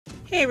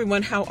Hey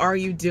everyone, how are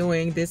you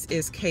doing? This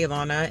is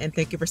Kaylana and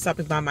thank you for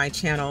stopping by my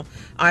channel.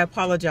 I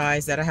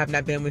apologize that I have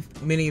not been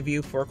with many of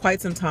you for quite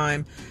some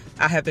time.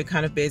 I have been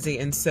kind of busy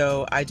and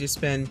so I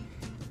just been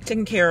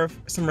taking care of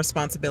some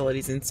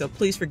responsibilities, and so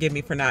please forgive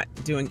me for not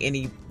doing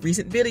any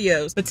recent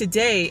videos. But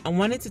today I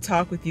wanted to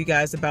talk with you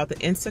guys about the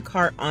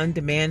Instacart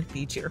on-demand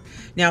feature.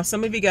 Now,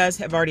 some of you guys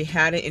have already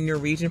had it in your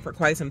region for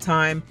quite some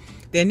time.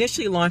 They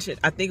initially launched it,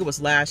 I think it was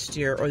last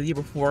year or the year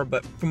before,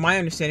 but from my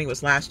understanding it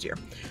was last year.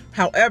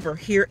 However,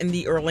 here in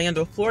the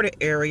Orlando, Florida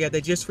area, they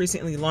just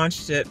recently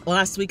launched it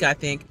last week, I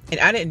think,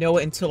 and I didn't know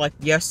it until like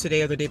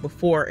yesterday or the day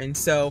before. And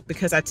so,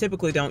 because I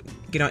typically don't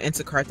get on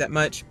Instacart that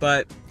much,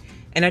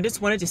 and I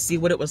just wanted to see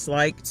what it was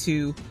like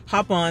to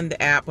hop on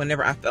the app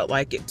whenever I felt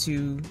like it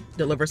to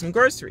deliver some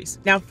groceries.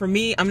 Now for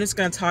me, I'm just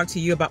going to talk to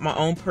you about my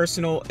own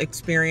personal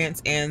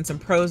experience and some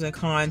pros and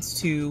cons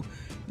to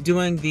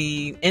doing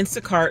the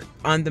Instacart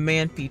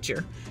on-demand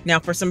feature. Now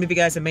for some of you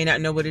guys that may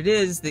not know what it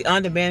is, the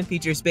on-demand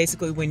feature is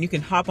basically when you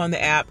can hop on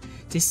the app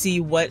to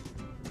see what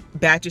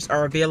batches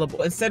are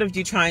available. Instead of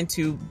you trying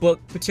to book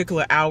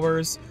particular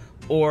hours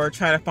or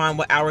try to find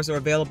what hours are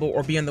available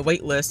or be on the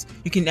wait list,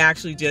 you can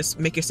actually just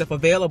make yourself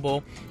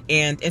available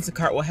and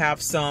Instacart will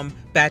have some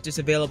batches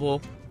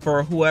available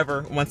for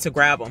whoever wants to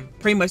grab them.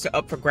 Pretty much they're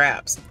up for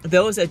grabs.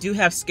 Those that do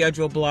have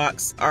schedule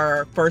blocks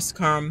are first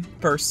come,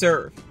 first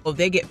serve. Well,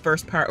 they get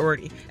first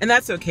priority, and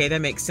that's okay,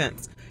 that makes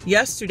sense.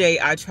 Yesterday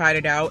I tried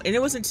it out and it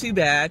wasn't too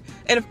bad.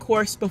 And of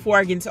course, before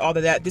I get into all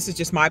of that, this is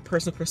just my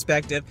personal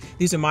perspective.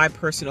 These are my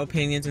personal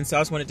opinions, and so I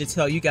just wanted to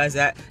tell you guys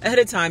that ahead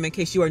of time in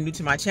case you are new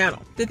to my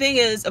channel. The thing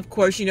is, of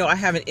course, you know, I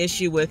have an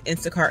issue with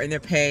Instacart and their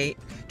pay,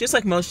 just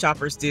like most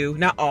shoppers do.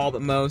 Not all,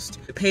 but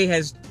most. The pay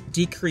has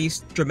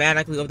decreased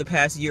dramatically over the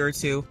past year or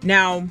two.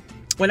 Now,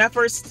 when I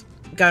first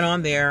got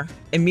on there,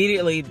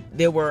 immediately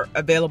there were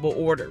available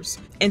orders.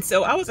 And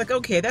so I was like,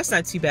 okay, that's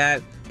not too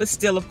bad. But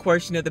still, of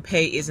course, you know, the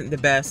pay isn't the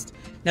best.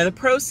 Now, the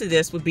pros to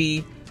this would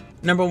be,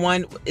 number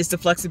one, is the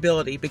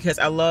flexibility, because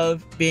I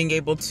love being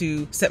able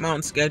to set my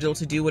own schedule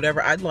to do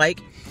whatever I'd like.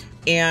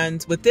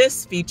 And with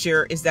this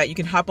feature is that you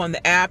can hop on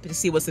the app and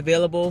see what's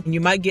available, and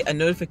you might get a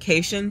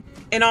notification.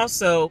 And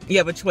also you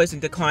have a choice in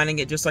declining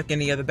it just like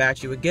any other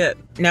batch you would get.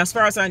 Now, as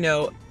far as I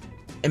know,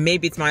 and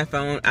maybe it's my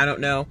phone, I don't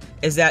know,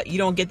 is that you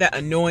don't get that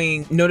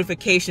annoying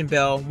notification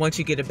bell once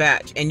you get a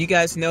batch. And you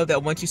guys know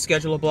that once you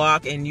schedule a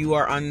block and you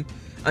are on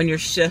your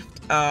shift,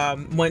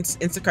 once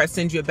Instacart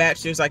sends you a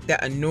batch, there's like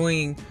that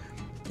annoying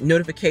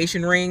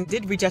notification ring.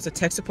 Did reach out to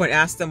tech support and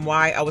ask them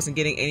why I wasn't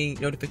getting any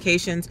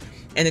notifications,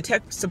 and the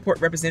tech support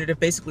representative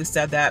basically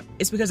said that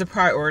it's because of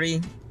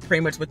priority,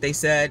 pretty much what they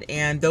said,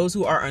 and those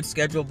who are on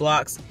scheduled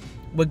blocks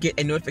would get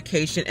a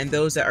notification, and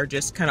those that are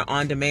just kind of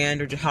on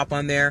demand or just hop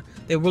on there,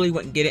 they really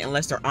wouldn't get it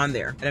unless they're on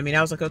there. And I mean,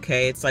 I was like,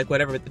 okay, it's like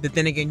whatever, but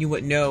then again, you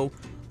wouldn't know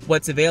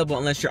what's available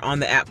unless you're on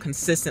the app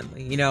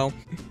consistently, you know.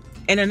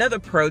 And another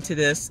pro to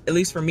this, at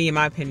least for me in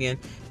my opinion,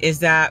 is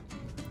that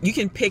you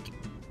can pick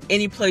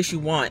any place you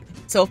want.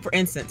 So for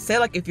instance, say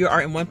like if you are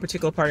in one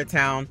particular part of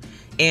town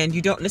and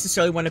you don't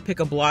necessarily want to pick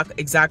a block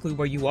exactly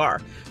where you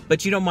are,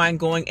 but you don't mind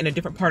going in a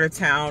different part of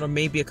town or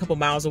maybe a couple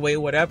miles away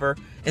or whatever,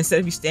 instead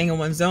of you staying in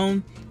one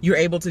zone, you're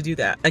able to do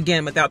that,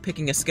 again, without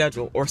picking a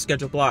schedule or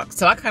schedule block.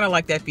 So I kind of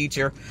like that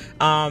feature.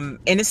 And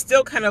it's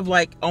still kind of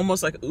like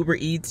almost like Uber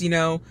Eats, you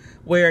know,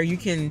 where you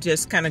can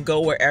just kind of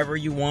go wherever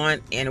you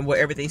want and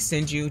wherever they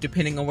send you,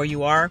 depending on where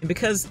you are. And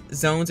because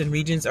zones and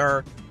regions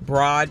are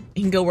broad,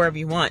 you can go wherever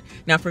you want.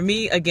 Now for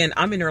me, again,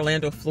 I'm in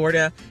Orlando,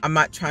 Florida. I'm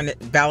not trying to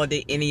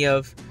validate any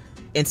of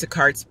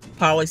Instacart's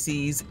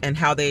policies and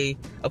how they,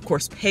 of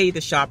course, pay the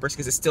shoppers,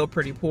 because it's still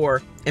pretty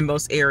poor in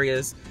most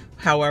areas.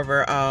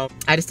 However,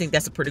 I just think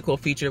that's a pretty cool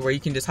feature where you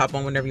can just hop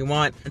on whenever you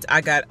want. And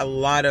I got a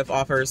lot of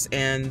offers,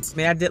 and I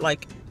mean, I did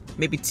like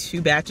maybe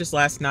 2 batches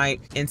last night,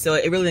 and so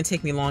it really didn't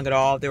take me long at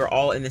all. They were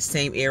all in the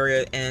same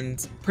area,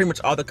 and pretty much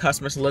all the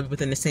customers lived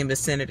within the same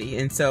vicinity.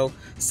 And so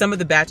some of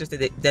the batches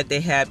that they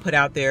had put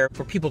out there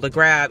for people to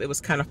grab, it was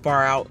kind of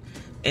far out.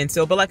 And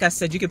so, but like I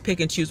said, you can pick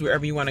and choose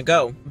wherever you want to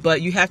go,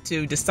 but you have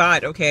to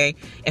decide, okay,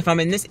 if I'm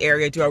in this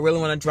area, do I really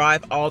want to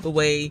drive all the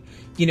way,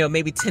 you know,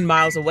 maybe 10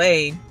 miles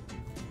away?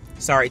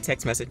 Sorry,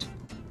 text message.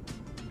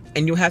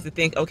 And you'll have to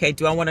think, okay,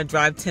 do I want to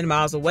drive 10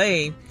 miles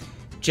away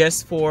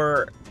just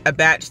for a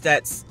batch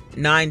that's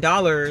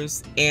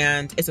 $9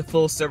 and it's a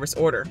full service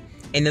order?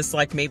 And it's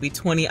like maybe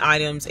 20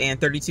 items and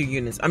 32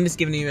 units. I'm just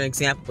giving you an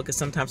example because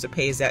sometimes the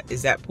pay is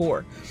that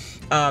poor.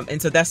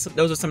 And so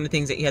those are some of the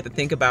things that you have to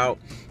think about.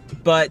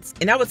 But,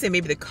 and I would say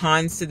maybe the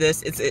cons to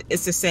this,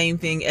 it's the same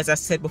thing as I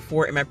said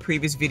before in my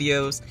previous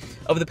videos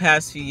over the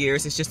past few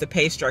years. It's just the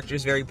pay structure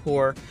is very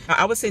poor.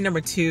 I would say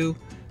number 2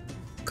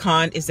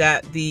 con is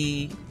that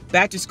the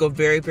batches go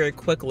very, very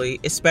quickly,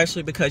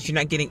 especially because you're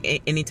not getting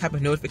any type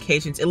of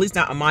notifications, at least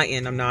not on my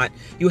end. I'm not.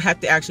 You have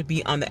to actually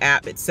be on the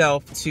app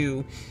itself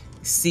to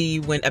see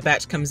when a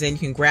batch comes in. You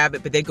can grab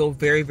it, but they go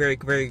very, very,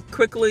 very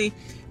quickly.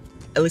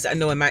 At least I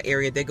know in my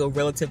area, they go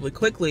relatively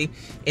quickly.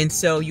 And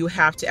so you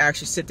have to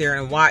actually sit there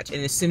and watch.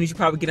 And as soon as you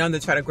probably get on there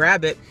to try to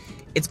grab it,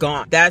 it's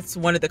gone. That's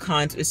one of the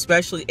cons,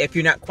 especially if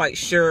you're not quite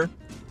sure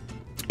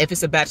If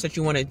it's a batch that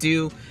you want to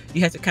do,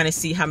 you have to kind of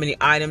see how many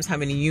items, how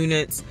many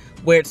units,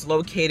 where it's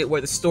located,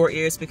 where the store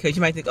is, because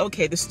you might think,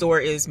 okay, the store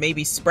is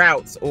maybe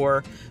Sprouts,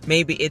 or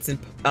maybe it's in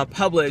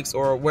Publix,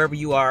 or wherever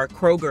you are,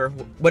 Kroger,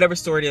 whatever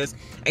store it is,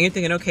 and you're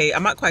thinking, okay,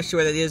 I'm not quite sure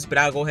where that is, but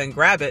I'll go ahead and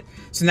grab it.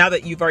 So now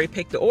that you've already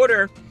picked the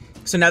order,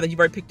 so now that you've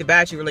already picked the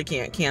batch, you really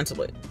can't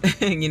cancel it,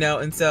 you know.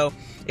 And so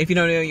if you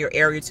don't know your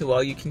area too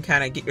well, you can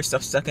kind of get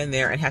yourself stuck in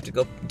there and have to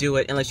go do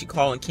it unless you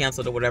call and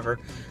cancel it or whatever.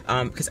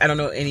 Because I don't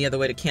know any other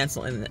way to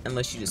cancel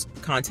unless you just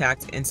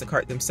contact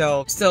Instacart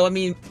themselves. So, I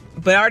mean,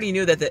 but I already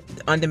knew that the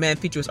on-demand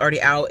feature was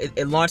already out.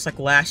 It launched like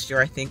last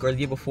year, I think, or the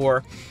year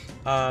before,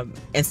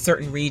 in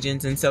certain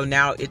regions. And so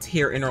now it's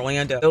here in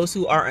Orlando. Those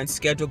who are on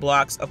schedule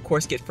blocks, of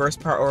course, get first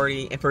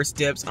priority and first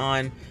dibs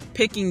on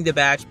picking the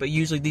batch, but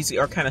usually these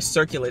are kind of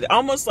circulated,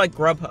 almost like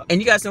Grubhub.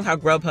 And you guys know how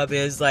Grubhub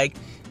is, like,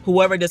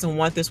 whoever doesn't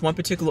want this one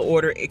particular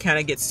order, it kind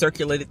of gets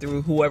circulated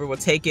through whoever will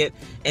take it.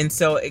 And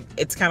so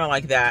it's kind of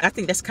like that. I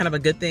think that's kind of a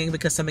good thing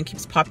because something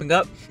keeps popping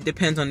up. It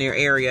depends on your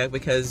area,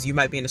 because you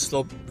might be in a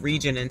slow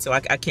region, and so I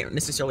can't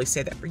necessarily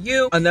say that for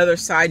you. Another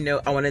side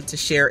note I wanted to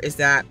share is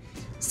that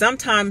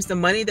sometimes the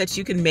money that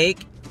you can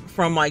make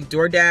from like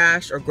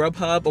DoorDash or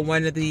Grubhub or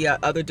one of the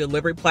other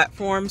delivery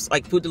platforms,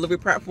 like food delivery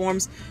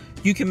platforms,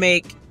 you can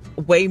make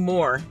way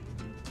more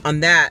on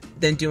that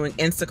than doing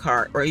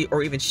Instacart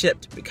or even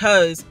Shipped,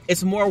 because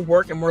it's more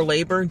work and more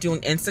labor doing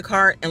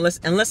Instacart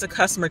unless a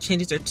customer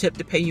changes their tip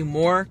to pay you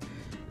more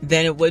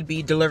than it would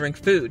be delivering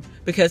food.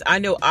 Because I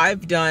know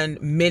I've done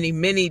many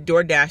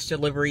DoorDash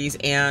deliveries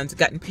and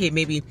gotten paid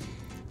maybe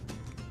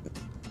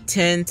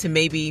 $10 to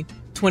maybe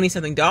 $20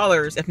 something,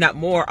 if not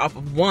more, off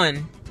of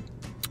one,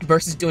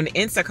 versus doing an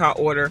Instacart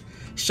order,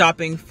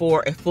 shopping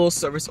for a full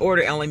service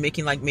order and only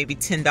making like maybe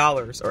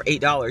 $10 or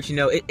 $8. You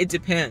know, it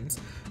depends.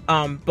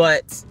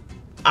 But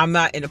I'm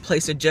not in a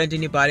place to judge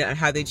anybody on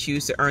how they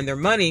choose to earn their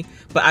money.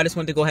 But I just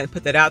wanted to go ahead and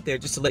put that out there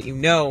just to let you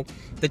know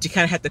that you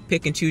kind of have to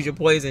pick and choose your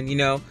poison. You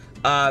know,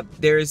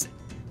 there's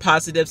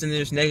positives and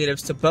there's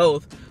negatives to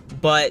both.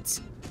 But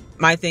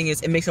my thing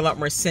is, it makes a lot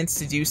more sense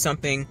to do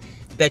something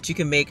that you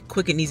can make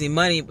quick and easy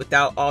money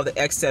without all the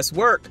excess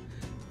work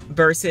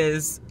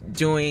versus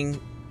doing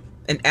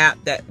an app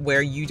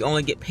where you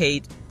only get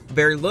paid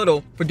very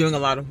little for doing a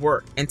lot of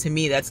work. And to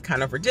me, that's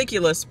kind of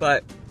ridiculous,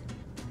 but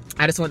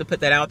I just wanted to put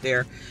that out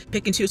there.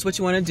 Pick and choose what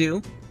you want to do,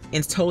 and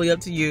it's totally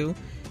up to you.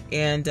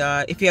 And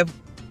if you have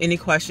any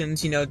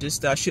questions, you know,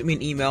 just shoot me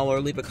an email or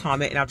leave a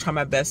comment, and I'll try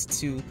my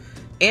best to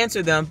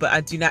answer them. But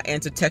I do not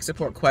answer tech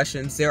support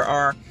questions. There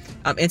are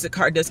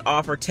Instacart does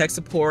offer tech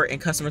support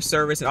and customer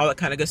service and all that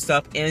kind of good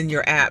stuff in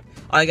your app.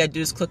 All you gotta do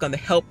is click on the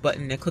help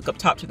button and click up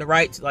top to the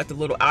right to like the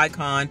little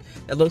icon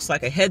that looks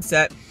like a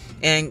headset,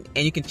 and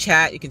you can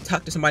chat, you can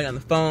talk to somebody on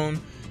the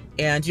phone.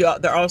 And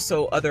there are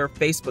also other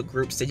Facebook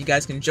groups that you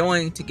guys can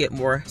join to get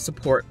more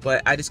support.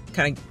 But I just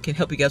kind of can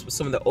help you guys with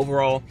some of the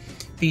overall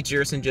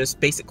features and just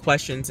basic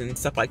questions and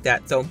stuff like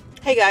that. So,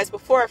 hey guys,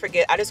 before I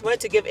forget, I just wanted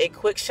to give a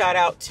quick shout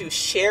out to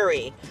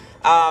Sherry.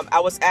 I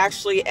was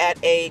actually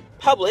at a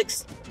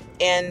Publix,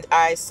 and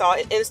I saw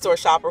an in-store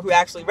shopper who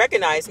actually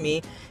recognized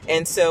me.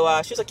 And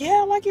so she was like,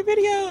 yeah, I like your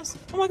videos.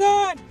 Oh my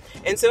God.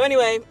 And so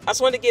anyway, I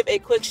just wanted to give a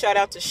quick shout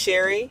out to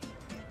Sherry.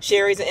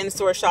 Sherry's an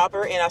in-store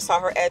shopper, and I saw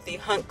her at the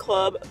Hunt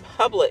Club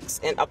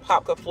Publix in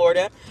Apopka,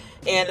 Florida.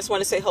 And I just want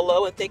to say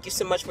hello and thank you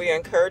so much for your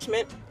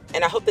encouragement.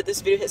 And I hope that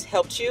this video has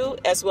helped you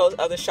as well as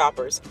other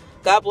shoppers.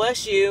 God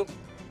bless you.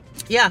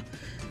 Yeah.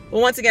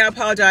 Well, once again, I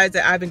apologize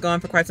that I've been gone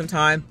for quite some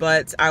time,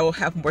 but I will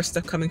have more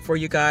stuff coming for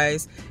you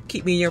guys.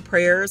 Keep me in your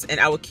prayers, and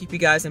I will keep you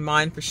guys in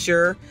mind for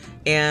sure.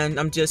 And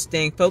I'm just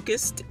staying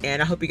focused,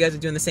 and I hope you guys are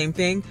doing the same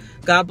thing.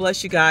 God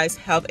bless you guys.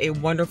 Have a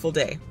wonderful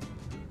day.